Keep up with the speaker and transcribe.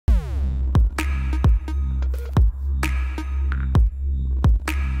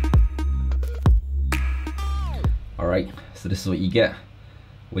Alright, so this is what you get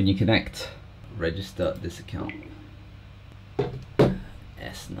when you connect. Register this account.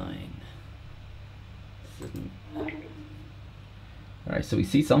 S9 7. Alright, so we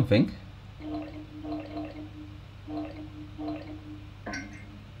see something.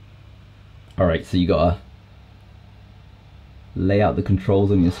 Alright, so you gotta lay out the controls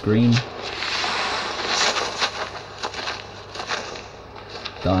on your screen.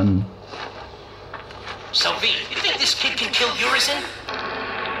 Done. So V, you think this kid can kill Urizen?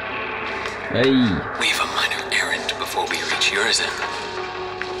 Hey! We have a minor errand before we reach Urizen.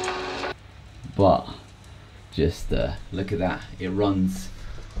 But just look at that, it runs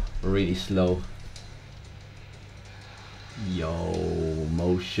really slow. Yo,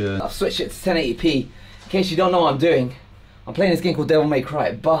 motion. I've switched it to 1080p. In case you don't know what I'm doing, I'm playing this game called Devil May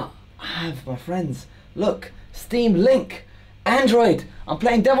Cry, but I have my friends. Look, Steam Link, Android. I'm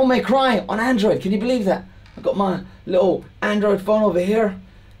playing Devil May Cry on Android. Can you believe that? I've got my little Android phone over here,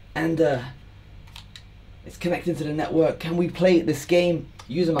 and it's connecting to the network. Can we play this game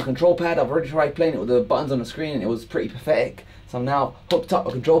using my control pad? I've already tried playing it with the buttons on the screen and it was pretty pathetic. So I'm now hooked up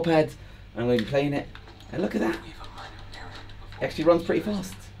a control pad and I'm going to be playing it. And look at that. It actually runs pretty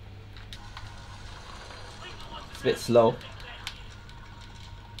fast. It's a bit slow.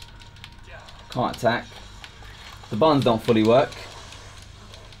 Can't attack. The buttons don't fully work.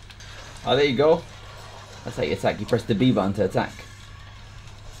 Oh, there you go. That's how you attack. You press the B button to attack.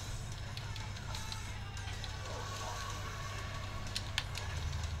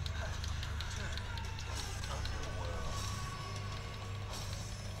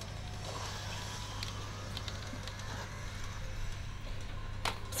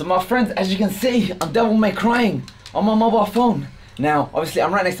 So my friends, as you can see, I'm Devil May Crying on my mobile phone. Now, obviously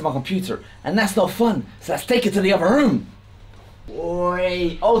I'm right next to my computer, and that's not fun, so let's take it to the other room.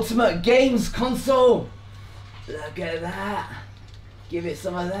 Boy, Ultimate Games Console. Look at that. Give it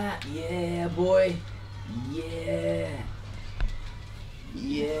some of that. Yeah, boy. Yeah.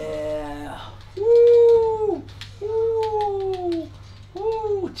 Yeah. Woo! Woo!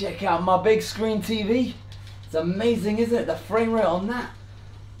 Woo! Check out my big screen TV. It's amazing, isn't it? The frame rate on that.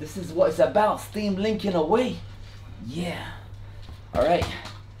 This is what it's about, Steam linking away. Yeah. Alright.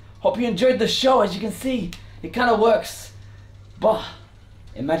 Hope you enjoyed the show. As you can see, it kind of works. But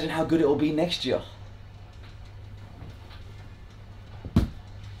imagine how good it will be next year.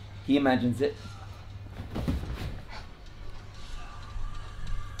 He imagines it.